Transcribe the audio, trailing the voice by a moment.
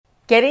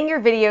Getting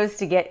your videos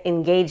to get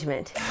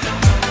engagement.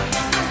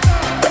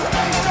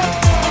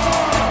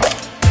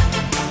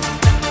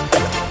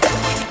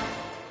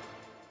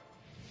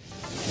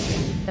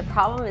 The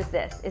problem is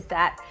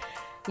that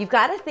you've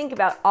got to think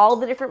about all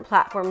the different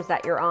platforms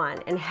that you're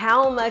on and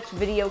how much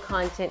video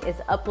content is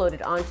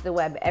uploaded onto the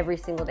web every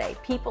single day.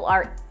 People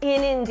are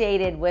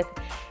inundated with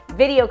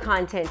video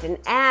content and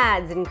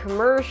ads and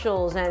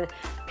commercials and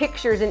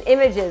pictures and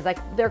images. Like,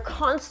 they're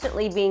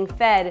constantly being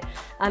fed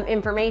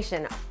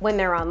information when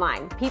they're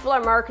online. People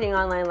are marketing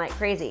online like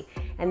crazy,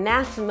 and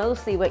that's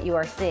mostly what you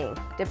are seeing.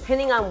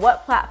 Depending on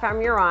what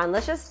platform you're on,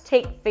 let's just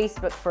take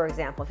Facebook for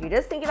example. If you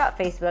just think about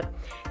Facebook,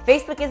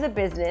 Facebook is a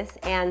business,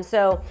 and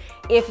so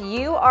if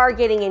you are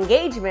getting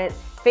engagement,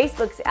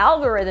 Facebook's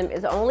algorithm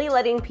is only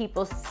letting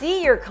people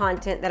see your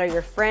content that are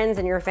your friends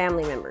and your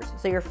family members.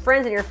 So your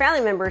friends and your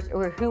family members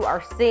are who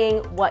are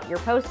seeing what you're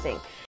posting.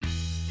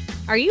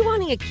 Are you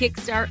wanting a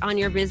kickstart on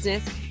your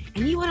business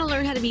and you want to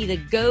learn how to be the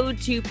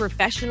go-to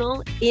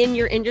professional in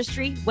your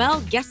industry?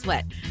 Well, guess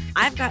what?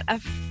 I've got a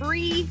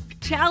free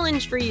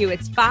challenge for you.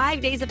 It's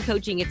 5 days of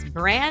coaching. It's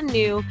brand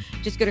new.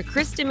 Just go to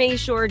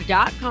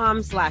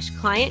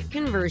KristaMashore.com/client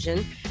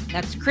conversion.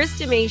 That's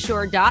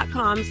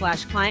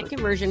KristaMashore.com/client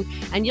conversion,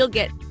 and you'll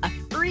get a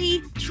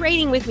free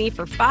training with me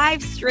for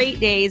 5 straight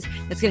days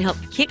that's going to help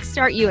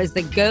kickstart you as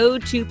the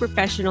go-to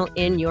professional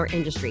in your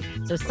industry.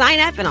 So sign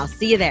up and I'll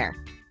see you there.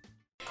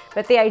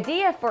 But the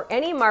idea for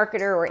any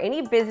marketer or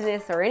any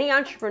business or any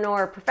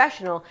entrepreneur or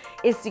professional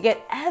is to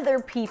get other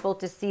people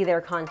to see their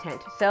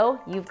content. So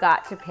you've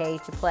got to pay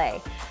to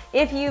play.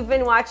 If you've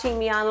been watching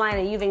me online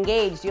and you've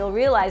engaged, you'll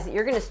realize that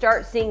you're going to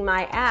start seeing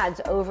my ads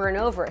over and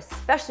over,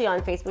 especially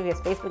on Facebook, because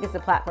Facebook is the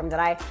platform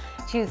that I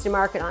choose to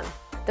market on.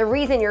 The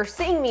reason you're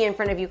seeing me in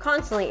front of you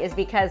constantly is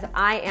because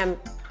I am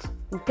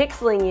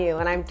pixeling you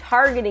and I'm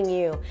targeting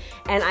you,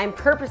 and I'm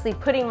purposely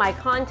putting my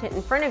content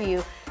in front of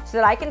you so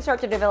that I can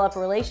start to develop a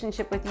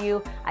relationship with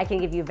you. I can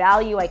give you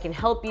value, I can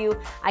help you,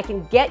 I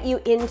can get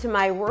you into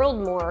my world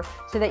more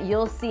so that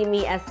you'll see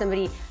me as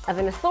somebody of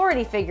an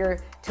authority figure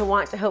to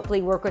want to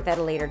hopefully work with at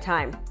a later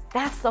time.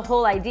 That's the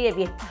whole idea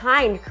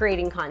behind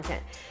creating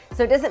content.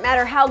 So it doesn't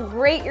matter how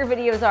great your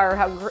videos are or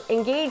how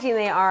engaging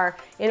they are,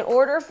 in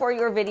order for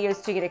your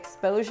videos to get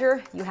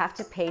exposure, you have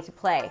to pay to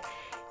play.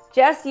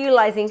 Just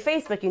utilizing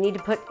Facebook, you need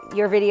to put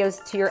your videos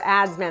to your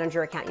ads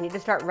manager account. You need to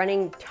start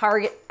running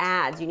target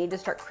ads. You need to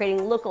start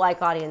creating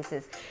lookalike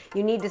audiences.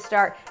 You need to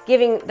start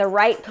giving the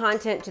right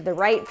content to the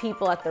right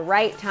people at the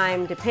right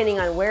time, depending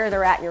on where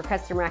they're at in your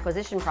customer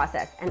acquisition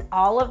process. And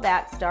all of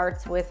that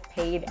starts with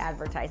paid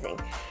advertising.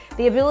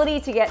 The ability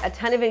to get a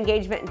ton of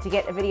engagement and to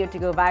get a video to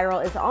go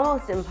viral is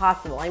almost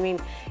impossible. I mean,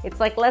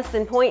 it's like less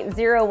than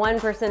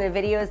 0.01% of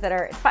videos that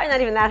are, it's probably not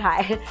even that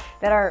high,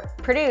 that are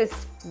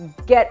produced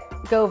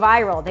go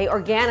viral. They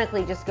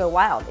organically just go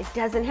wild. It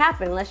doesn't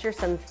happen unless you're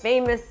some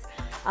famous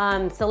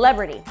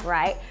celebrity,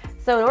 right?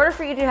 So in order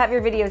for you to have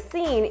your videos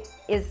seen,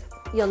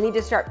 you'll need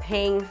to start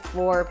paying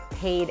for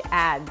paid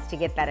ads to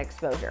get that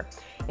exposure.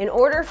 In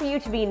order for you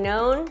to be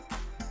known,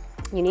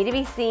 you need to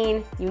be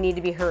seen, you need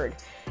to be heard.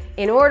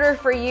 In order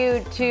for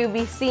you to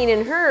be seen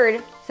and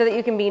heard so that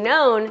you can be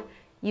known,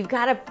 you've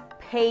got to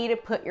pay to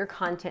put your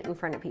content in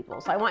front of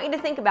people. So I want you to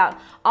think about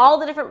all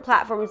the different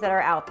platforms that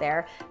are out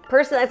there.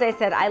 Personally, as I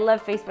said, I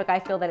love Facebook. I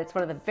feel that it's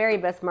one of the very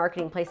best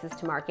marketing places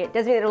to market.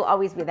 Doesn't mean it'll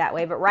always be that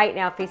way, but right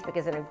now Facebook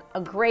is a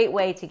great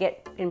way to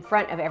get in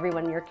front of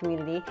everyone in your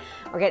community,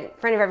 or get in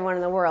front of everyone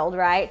in the world,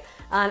 right?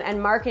 And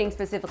marketing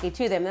specifically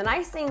to them. The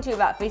nice thing too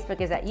about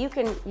Facebook is that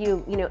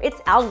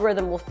its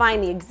algorithm will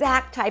find the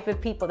exact type of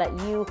people that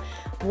you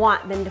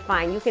want them to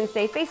find. You can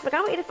say, Facebook, I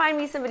want you to find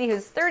me somebody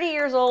who's 30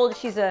 years old.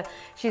 She's a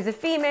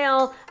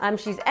female.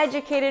 She's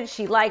educated.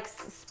 She likes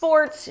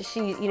sports.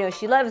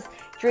 She loves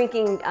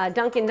drinking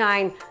Duncan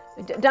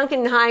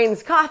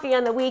Hines coffee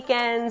on the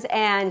weekends,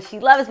 and she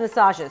loves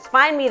massages.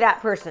 Find me that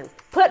person.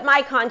 Put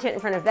my content in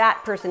front of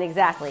that person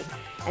exactly.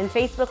 And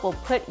Facebook will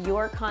put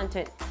your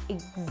content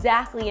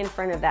exactly in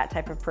front of that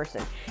type of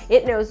person.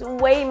 It knows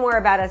way more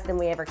about us than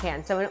we ever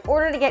can. So in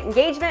order to get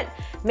engagement,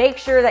 make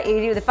sure that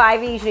you do the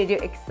 5 E's. You need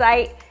to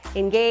excite,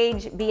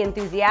 engage, be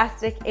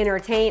enthusiastic,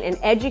 entertain, and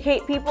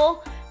educate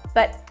people.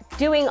 But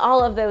doing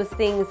all of those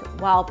things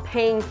while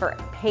paying for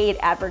paid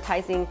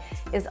advertising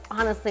is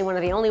honestly one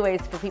of the only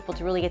ways for people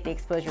to really get the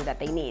exposure that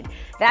they need.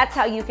 That's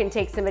how you can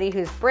take somebody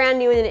who's brand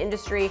new in an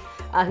industry,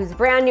 who's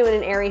brand new in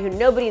an area, who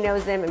nobody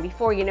knows them, and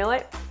before you know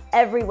it,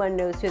 everyone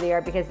knows who they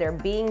are because they're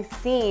being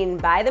seen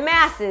by the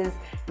masses,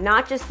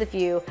 not just the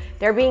few.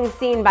 They're being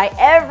seen by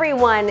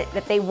everyone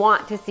that they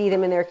want to see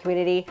them in their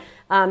community,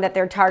 that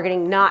they're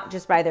targeting, not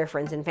just by their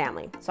friends and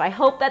family. So I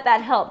hope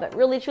that helped, but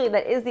really, truly,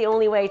 that is the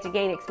only way to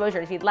gain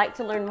exposure. If you'd like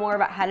to learn more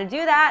about how to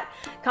do that,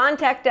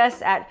 contact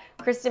us at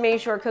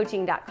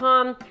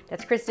KristaMashoreCoaching.com.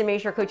 That's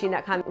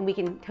KristaMashoreCoaching.com, and we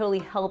can totally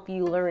help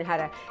you learn how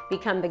to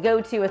become the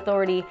go-to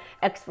authority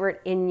expert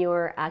in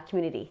your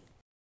community.